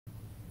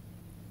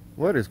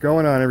What is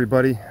going on,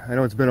 everybody? I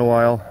know it's been a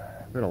while.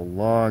 It's been a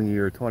long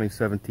year.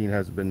 2017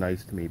 hasn't been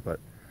nice to me, but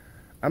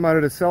I'm out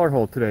at a cellar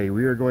hole today.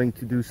 We are going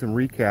to do some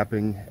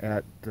recapping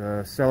at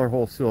Cellar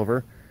Hole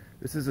Silver.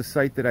 This is a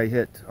site that I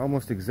hit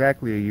almost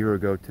exactly a year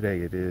ago today.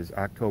 It is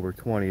October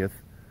 20th.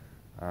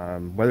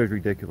 Weather's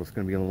ridiculous. It's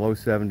going to be in the low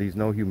 70s,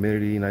 no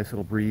humidity, nice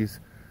little breeze.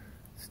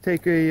 Let's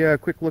take a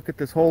quick look at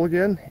this hole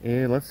again,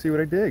 and let's see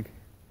what I dig.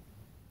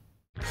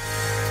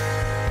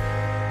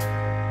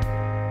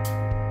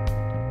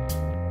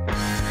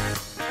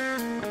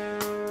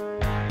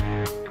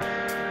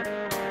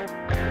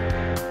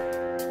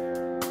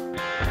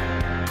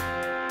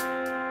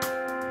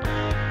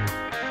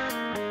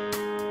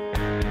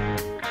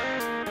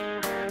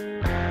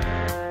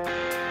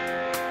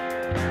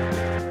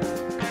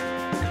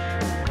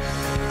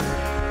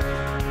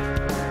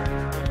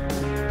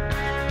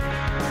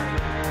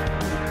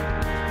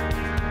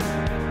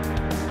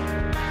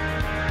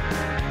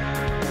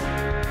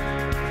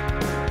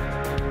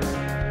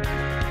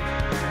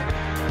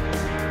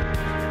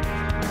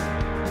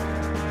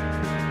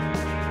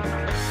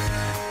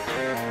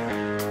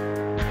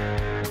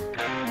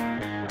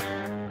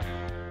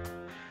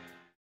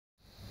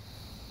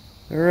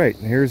 Alright,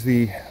 here's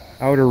the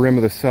outer rim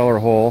of the cellar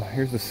hole.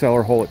 Here's the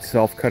cellar hole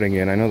itself cutting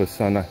in. I know the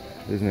sun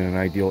isn't in an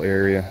ideal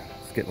area.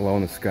 It's getting low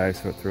in the sky,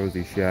 so it throws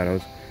these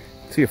shadows.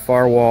 You can see a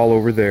far wall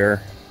over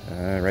there,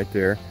 right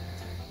there.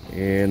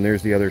 And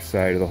there's the other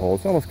side of the hole.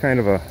 It's almost kind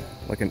of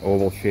like an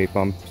oval shape.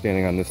 I'm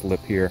standing on this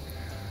lip here.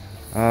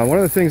 One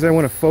of the things I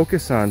want to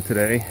focus on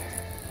today,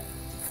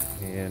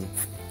 and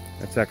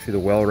that's actually the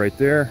well right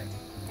there.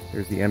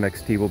 There's the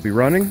MXT we'll be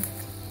running.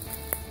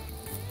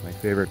 My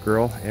favorite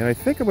girl, and I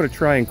think I'm going to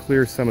try and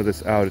clear some of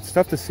this out. It's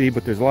tough to see,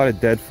 but there's a lot of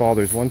deadfall.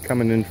 There's one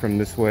coming in from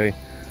this way,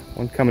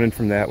 one coming in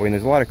from that way, and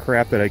there's a lot of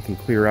crap that I can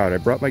clear out. I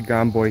brought my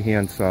Gomboy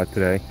handsaw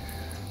today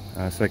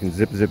so I can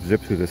zip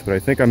through this, but I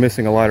think I'm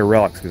missing a lot of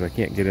relics because I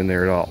can't get in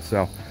there at all.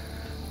 So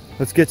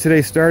let's get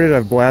today started.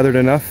 I've blathered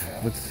enough.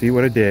 Let's see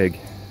what I dig.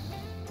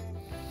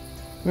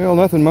 Well,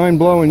 nothing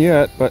mind-blowing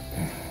yet, but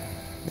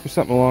there's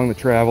something along the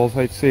travels.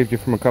 I saved you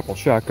from a couple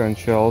shotgun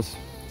shells.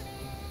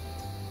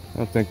 I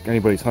don't think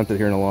anybody's hunted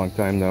here in a long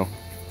time, though.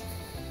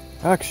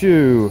 Ox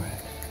shoe.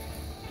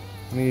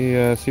 Let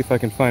me see if I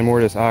can find more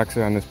of this ox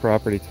on this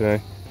property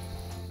today.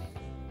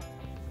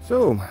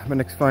 So, my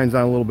next find's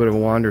on a little bit of a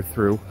wander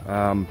through.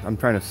 I'm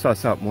trying to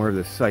suss out more of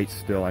this site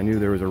still. I knew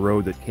there was a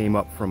road that came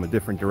up from a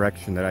different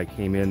direction that I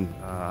came in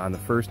on the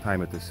first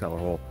time at this cellar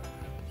hole.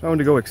 So I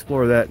wanted to go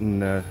explore that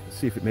and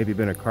see if it maybe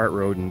been a cart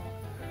road, and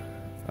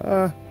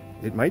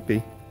it might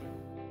be.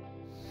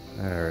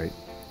 Alright.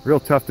 Real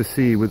tough to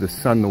see with the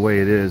sun the way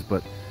it is,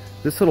 but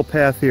this little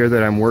path here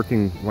that I'm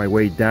working my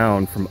way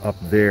down from up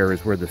there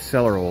is where the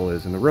cellar hole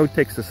is, and the road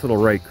takes this little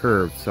right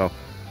curve. So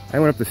I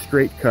went up the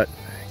straight cut,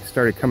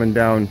 started coming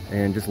down,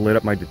 and just lit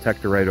up my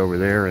detector right over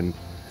there, and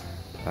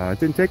it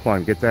didn't take long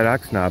to get that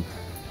ox knob.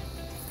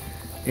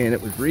 And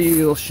it was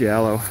real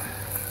shallow,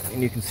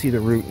 and you can see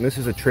the root, and this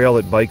is a trail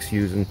that bikes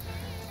use, and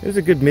it was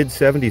a good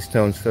mid-70s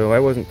tone, so I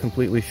wasn't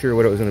completely sure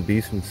what it was going to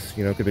be, since,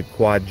 you know, it could be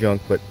quad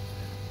junk, but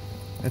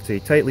that's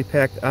a tightly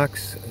packed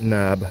ox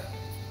knob.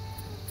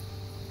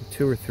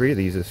 2 or 3 of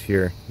these this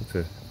year. It's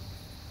a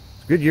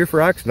good year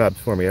for ox knobs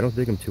for me. I don't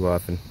dig them too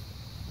often.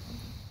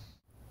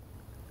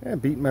 Yeah,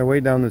 beating my way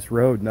down this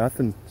road.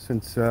 Nothing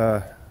since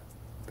that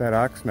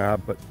ox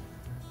knob, but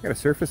I got a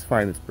surface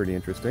find that's pretty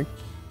interesting.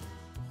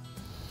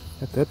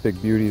 Got that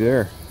big beauty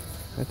there.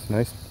 That's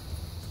nice.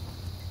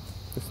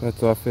 Guess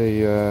that's off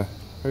a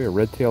probably a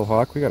red-tailed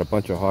hawk. We got a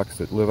bunch of hawks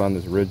that live on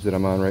this ridge that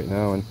I'm on right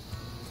now, and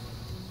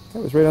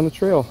that was right on the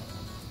trail.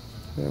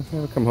 Yeah,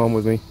 have it come home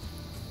with me.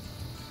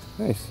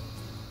 Nice.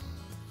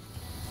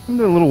 I'm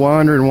doing a little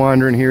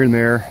wandering here and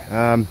there.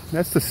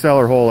 That's the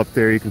cellar hole up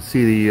there. You can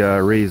see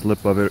the raised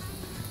lip of it.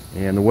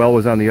 And the well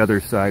was on the other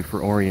side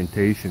for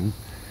orientation.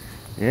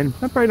 And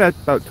I'm probably not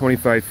about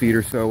 25 feet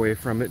or so away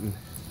from it. And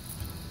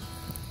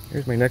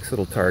here's my next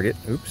little target.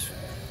 Oops.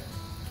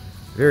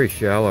 Very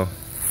shallow.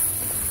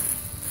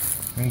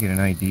 Trying to get an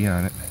idea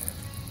on it.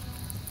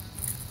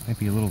 Might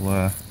be a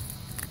little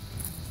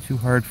too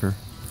hard for...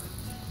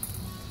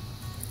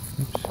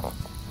 Oops. Get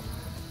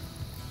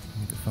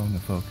the phone to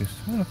focus.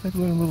 I don't know if that's a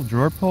little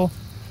drawer pull.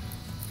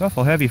 It's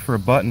awful heavy for a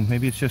button.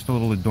 Maybe it's just a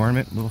little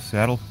adornment, little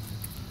saddle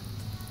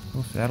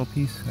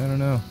piece. I don't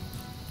know.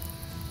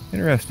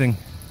 Interesting.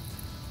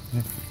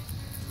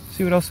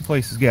 See what else the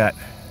place has got.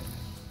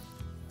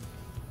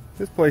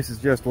 This place is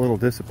just a little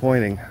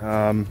disappointing,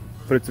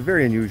 but it's a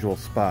very unusual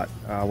spot.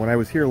 When I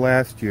was here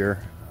last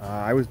year,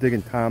 I was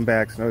digging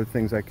tombacks and other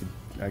things I could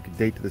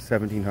date to the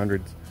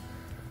 1700s.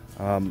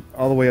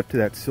 All the way up to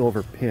that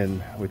silver pin,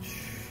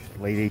 which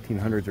late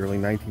 1800s, early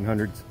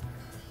 1900s.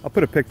 I'll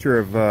put a picture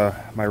of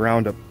my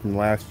roundup from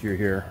last year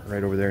here,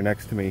 right over there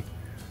next to me.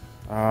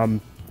 I've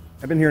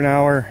been here an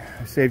hour.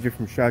 I saved you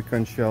from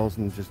shotgun shells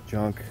and just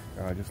junk,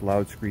 just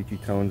loud screechy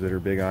tones that are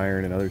big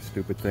iron and other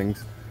stupid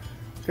things,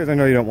 because I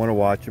know you don't want to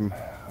watch them.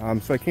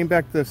 So I came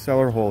back to the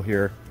cellar hole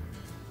here,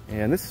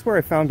 and this is where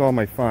I found all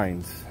my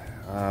finds.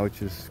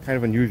 which is kind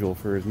of unusual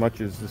for as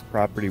much as this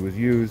property was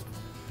used.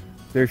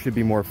 There should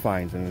be more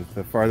finds, and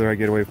the farther I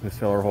get away from the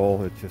cellar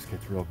hole, it just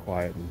gets real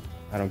quiet, and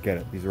I don't get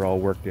it. These are all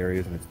worked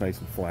areas, and it's nice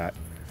and flat.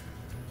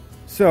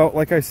 So,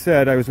 like I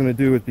said, I was going to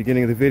do at the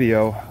beginning of the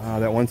video,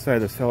 that one side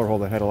of the cellar hole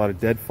that had a lot of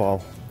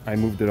deadfall, I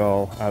moved it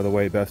all out of the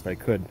way best I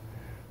could.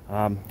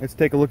 Let's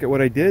take a look at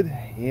what I did,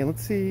 and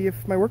let's see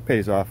if my work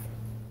pays off.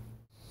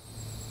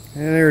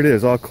 And there it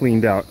is, all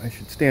cleaned out. I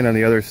should stand on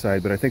the other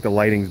side, but I think the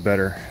lighting's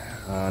better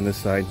on this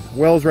side.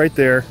 Well's right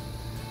there,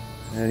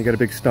 and you got a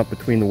big stump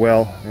between the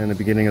well and the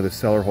beginning of the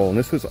cellar hole. And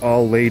this was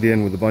all laid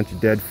in with a bunch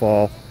of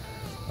deadfall.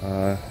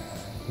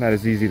 Not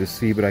as easy to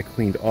see, but I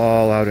cleaned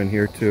all out in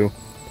here too.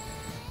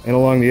 And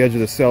along the edge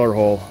of the cellar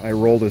hole, I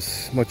rolled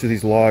as much of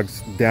these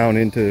logs down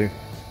into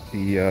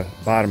the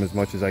bottom as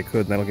much as I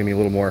could, and that'll give me a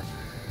little more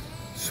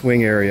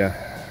swing area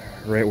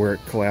right where it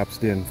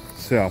collapsed in.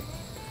 So,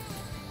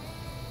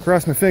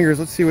 cross my fingers,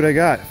 let's see what I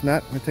got. If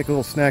not, I'm going to take a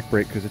little snack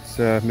break because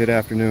it's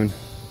mid-afternoon.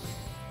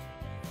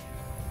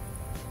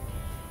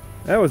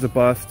 That was a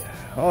bust.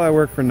 All that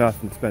work for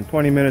nothing. Spent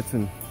 20 minutes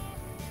in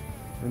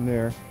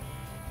there.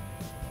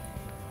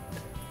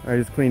 I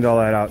just cleaned all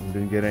that out and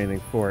didn't get anything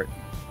for it.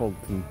 Pulled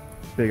some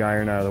big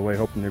iron out of the way,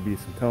 hoping there'd be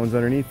some tones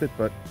underneath it,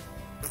 but...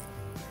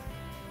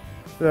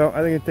 So, I think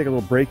I'm going to take a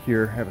little break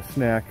here, have a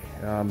snack.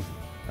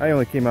 I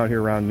only came out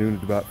here around noon.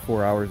 It's about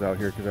 4 hours out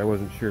here because I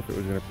wasn't sure if it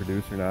was going to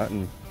produce or not,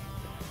 and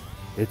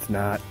it's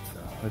not.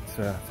 So let's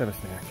have a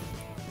snack.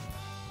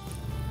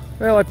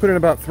 Well, I put in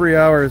about 3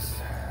 hours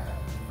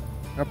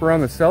up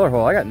around the cellar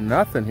hole. I got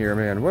nothing here,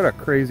 man. What a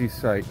crazy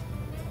sight.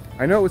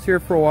 I know it was here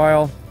for a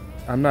while.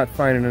 I'm not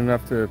finding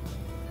enough to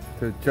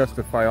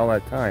justify all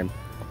that time.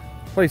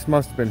 The place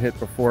must have been hit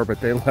before,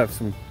 but they left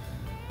some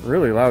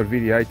really loud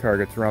VDI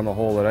targets around the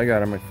hole that I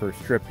got on my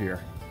first trip here.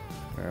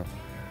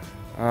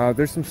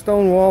 There's some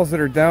stone walls that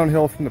are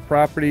downhill from the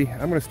property.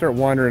 I'm going to start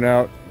wandering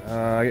out.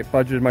 I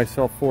budgeted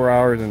myself 4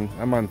 hours and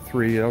I'm on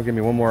 3. It'll give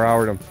me 1 more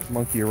hour to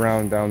monkey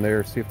around down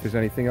there, see if there's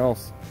anything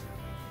else.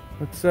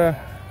 Let's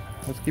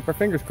keep our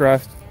fingers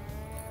crossed.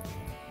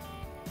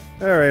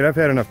 Alright, I've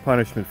had enough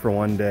punishment for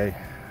one day.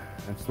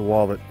 That's the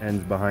wall that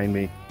ends behind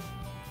me.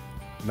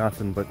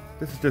 Nothing, but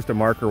this is just a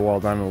marker wall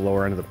down on the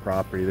lower end of the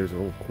property. There's a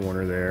little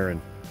corner there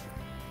and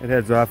it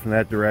heads off in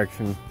that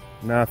direction.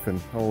 Nothing.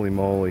 Holy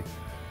moly.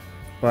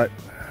 But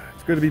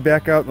it's good to be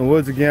back out in the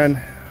woods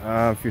again.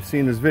 If you're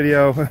seeing this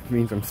video, it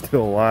means I'm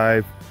still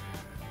alive.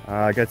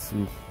 I got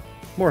some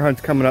more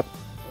hunts coming up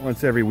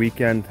once every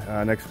weekend.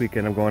 Next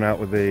weekend I'm going out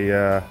with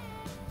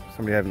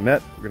somebody I haven't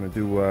met. We're going to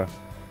do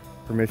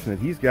permission that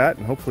he's got,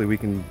 and hopefully we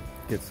can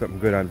get something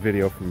good on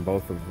video from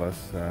both of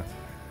us.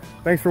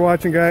 Thanks for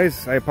watching,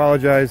 guys. I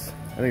apologize.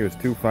 I think it was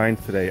 2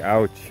 finds today.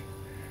 Ouch.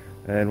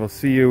 And we'll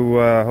see you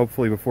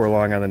hopefully before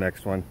long on the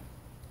next one.